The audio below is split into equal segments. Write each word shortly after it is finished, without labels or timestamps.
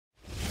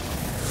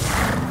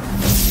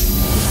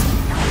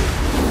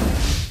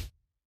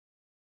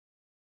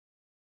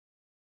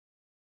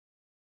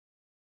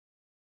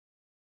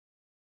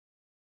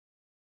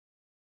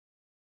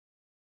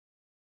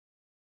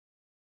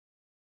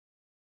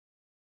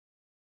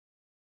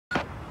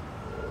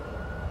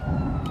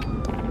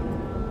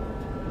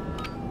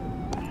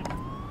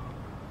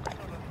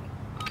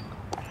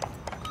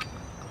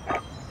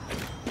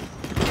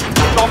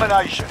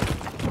domination.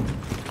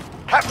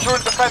 Capture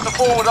and defend the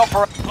forward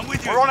operation. I'm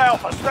with you. We're on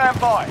Alpha, stand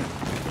by.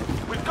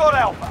 We've got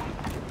Alpha.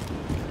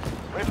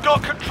 We've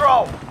got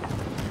control.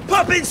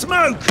 Pop in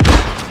smoke!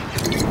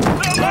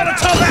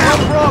 Molotov We're out!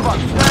 on Bravo,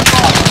 stand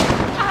by.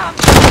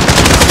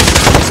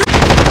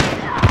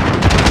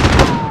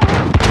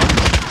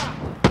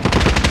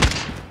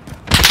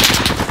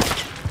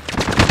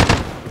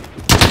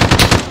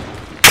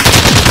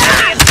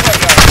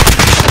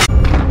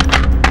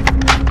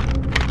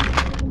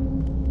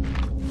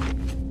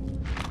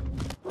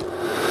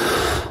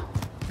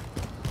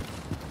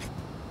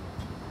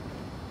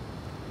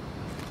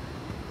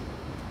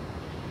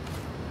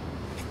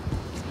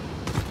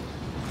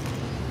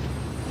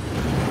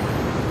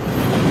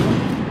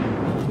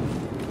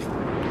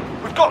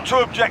 Got 2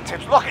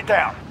 objectives, lock it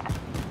down.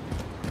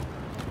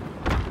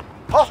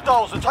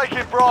 Hostiles are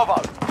taking Bravo.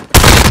 Under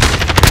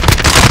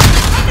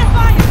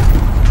fire!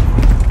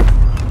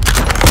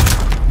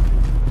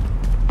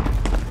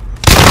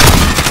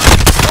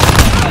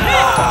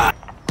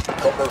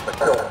 Got those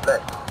secure,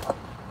 next.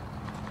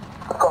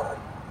 Copy.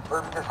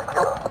 Moving to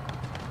secure.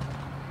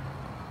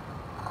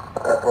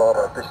 That's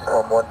Bravo, this is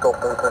 1-1,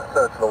 got movement,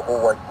 search the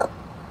hallway.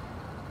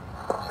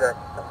 Check,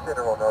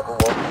 consider on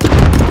overwatch.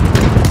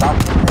 Stop,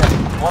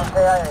 1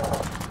 KIA.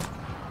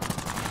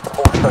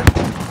 Full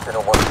station, consider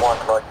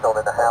 1-1, right shot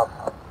in the house.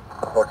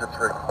 Roger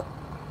 3.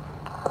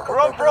 We're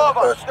on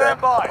Bravo,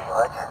 stand by.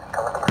 Right,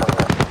 coming.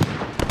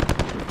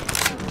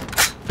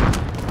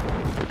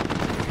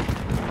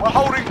 We're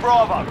holding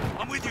Bravo.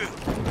 I'm with you.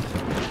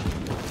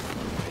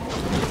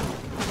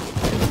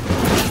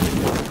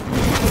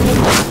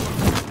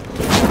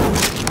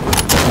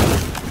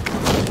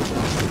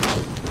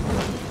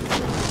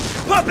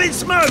 Pop in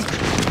smoke!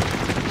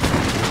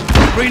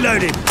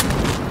 Reloading.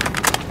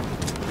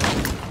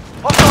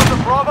 Hostiles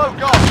at Bravo,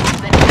 go.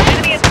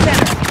 Enemy at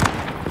center.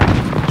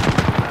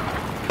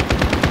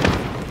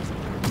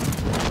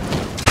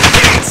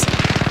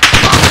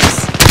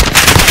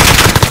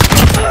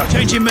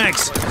 Changing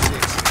mags.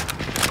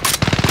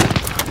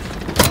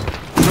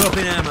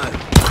 Dropping ammo.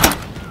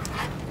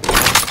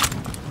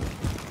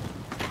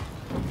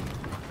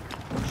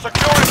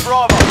 Securing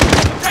Bravo.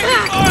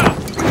 Taking fire!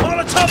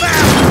 Molotov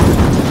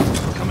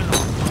out! Coming on.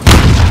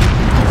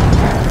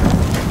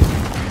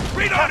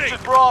 Reloading!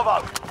 Captured Bravo.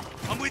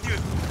 I'm with you.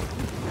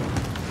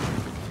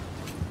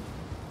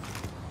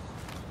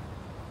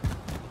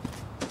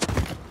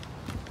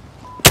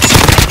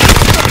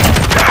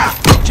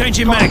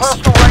 Changing Got mags.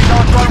 personal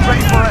radar drone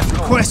ready for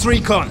escort. Quest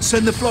recon.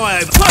 Send the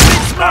flyover. Pop in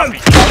smoke!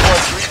 Bravo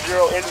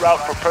 30 en route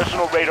for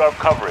personal radar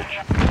coverage.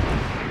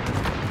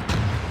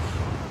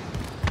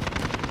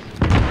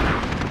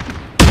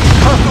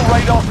 Personal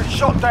radar's been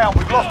shot down.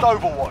 We've lost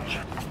Overwatch.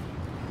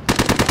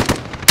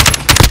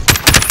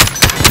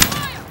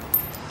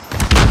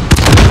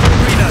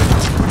 Reload.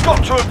 We've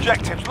got 2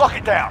 objectives. Lock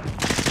it down.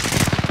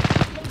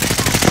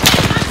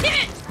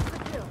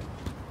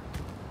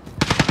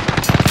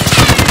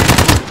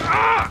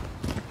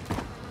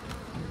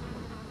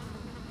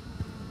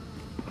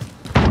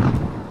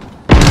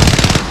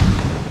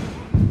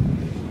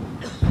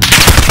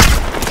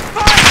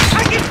 Fire!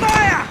 Taking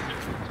fire!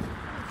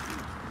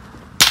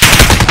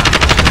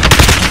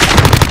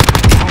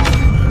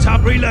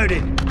 Tub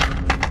reloading.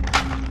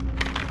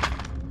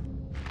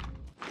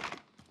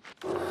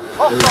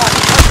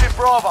 Hostiles taking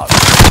Bravo.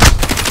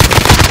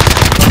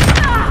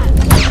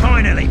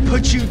 Finally,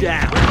 put you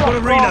down. Got to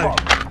reload.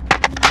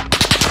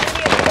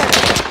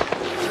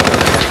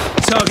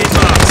 Target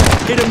marked.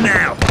 Hit him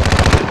now.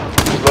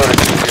 Loaded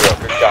to 0,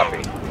 good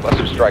copy. Let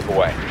them strike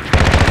away.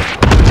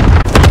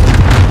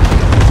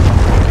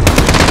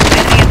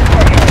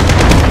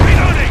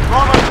 Reloading!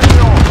 Bravo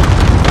secure.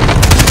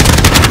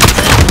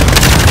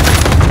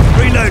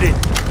 Reloading.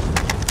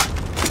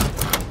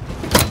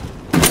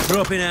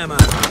 Dropping ammo.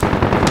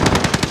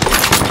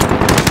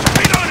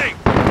 Reloading!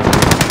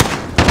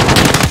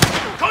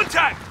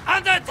 Contact!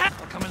 Under attack!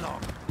 Come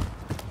along.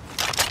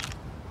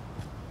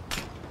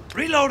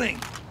 Reloading.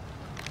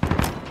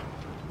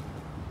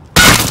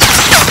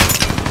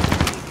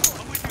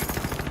 I'm with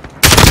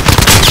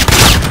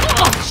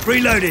you.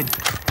 Reloading.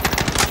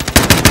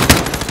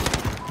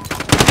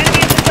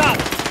 Enemy at the top.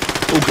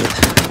 All good.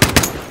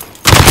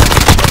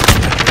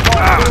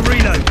 Got to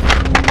reload.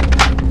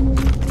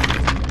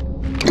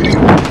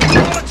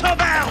 Molotov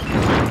out!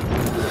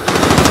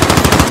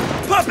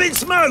 Pop in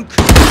smoke!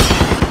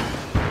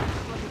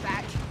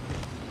 Back.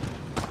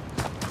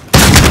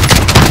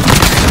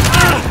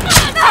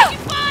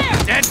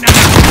 Dead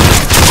now!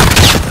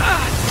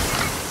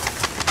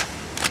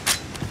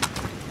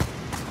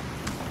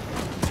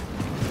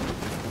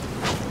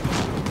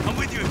 I'm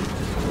with you.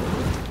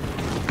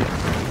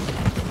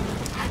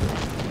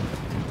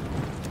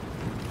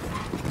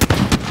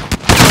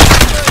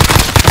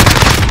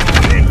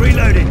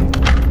 Reloading.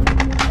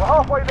 We're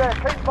halfway there.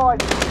 Keep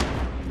fighting.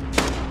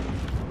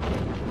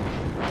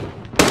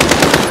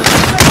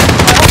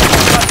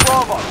 That's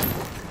Bravo.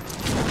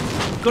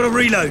 Got to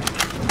reload.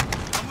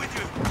 I'm with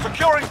you.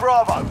 Securing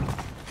Bravo.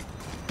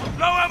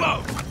 No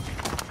ammo!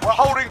 We're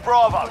holding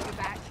Bravo.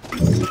 Back.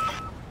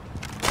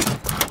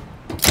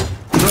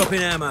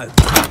 Dropping ammo.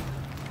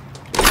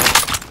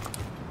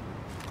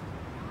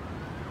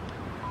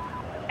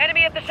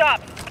 Enemy at the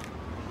shops.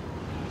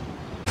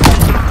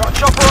 Got a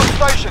chopper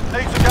on station.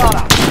 Needs a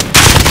gunner.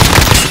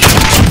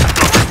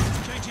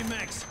 Changing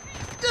max.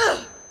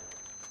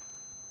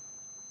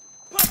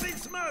 Popping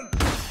smoke!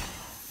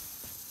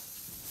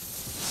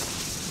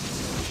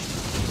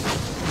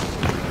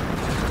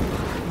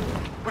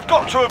 We've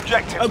got two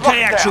objectives. Lock Okay,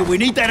 it Actual, down. we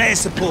need that air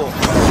support.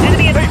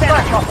 Enemy at the Need center.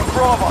 backup at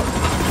Bravo.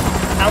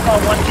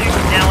 Alpha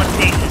 1-2 now on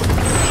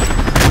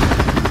station.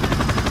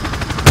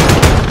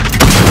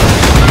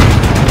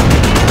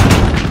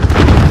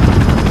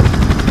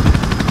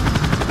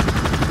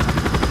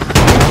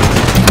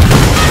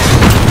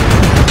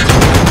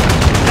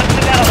 Just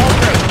about a whole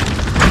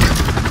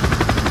crew.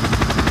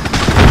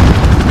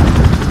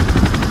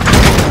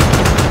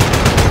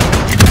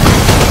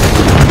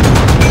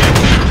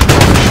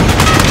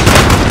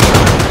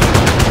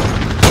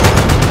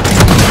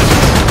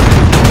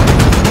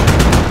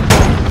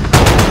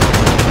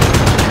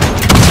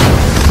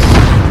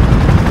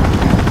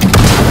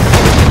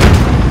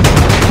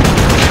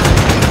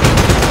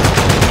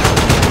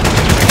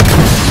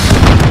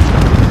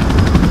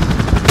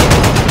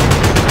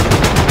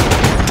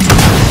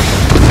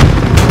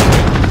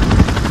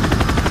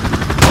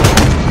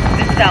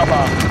 This is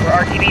Outlaw.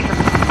 We're RTB from...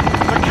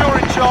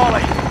 Securing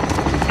Charlie.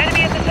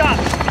 Enemy at the shop.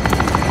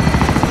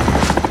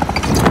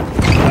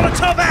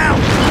 Molotov out!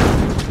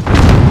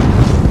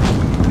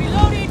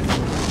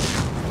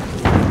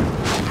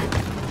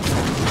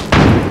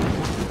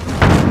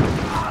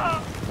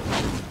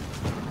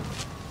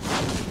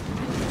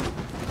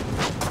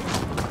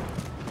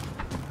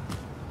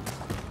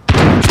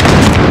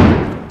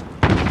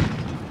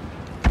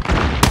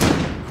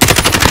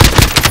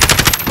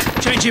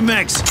 Changing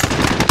max.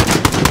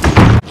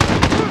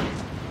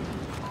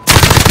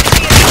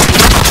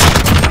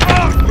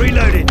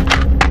 Reloading.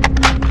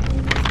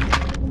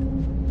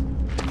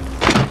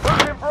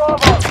 Moving Bravo.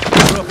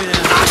 Dropping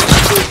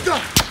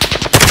ammo.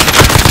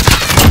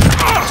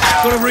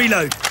 Got to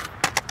reload.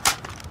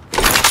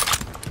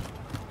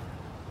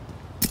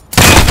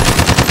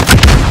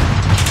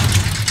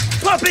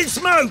 Popping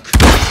smoke!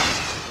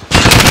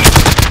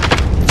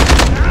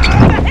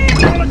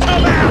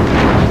 Molotov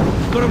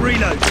out! Got to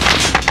reload.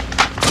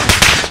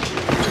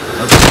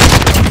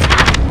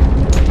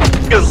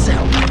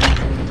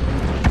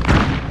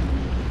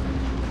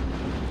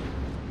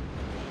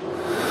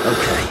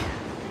 Okay.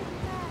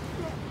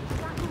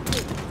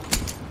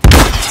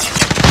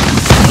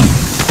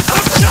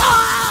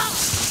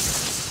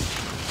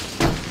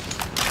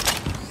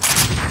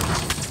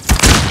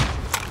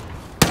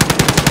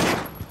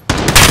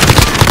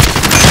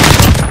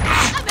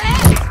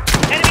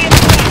 Enemy at the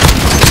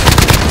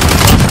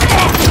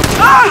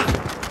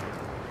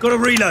shop. Got to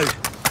reload.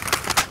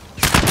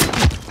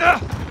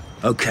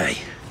 Okay.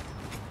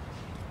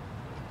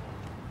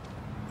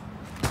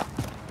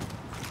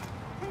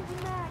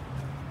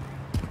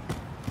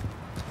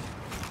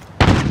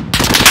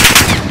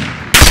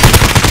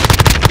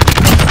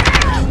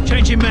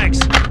 Changing max.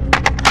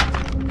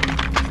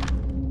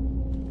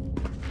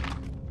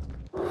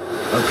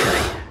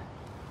 Okay.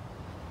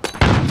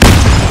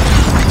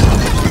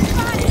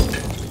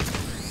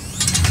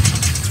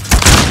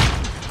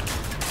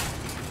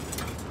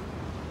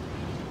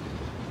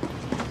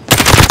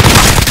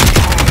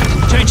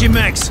 Changing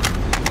max.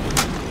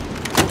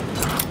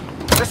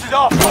 This is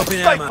our fault. Dropping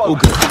Stay ammo. All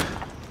focused. good.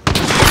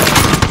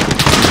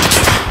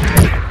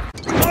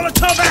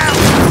 Molotov out!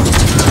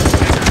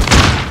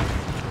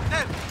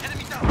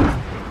 Enemy down.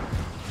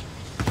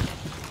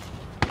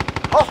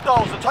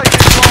 Hostiles are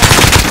taking Bravo.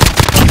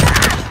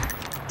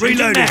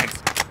 Reloading.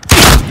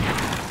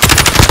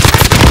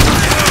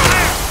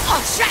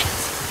 Oh, shit!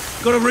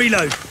 Got to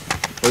reload.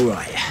 All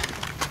right.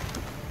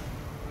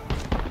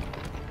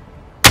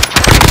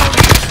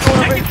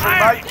 Victory,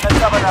 mate. Let's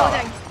have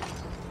another.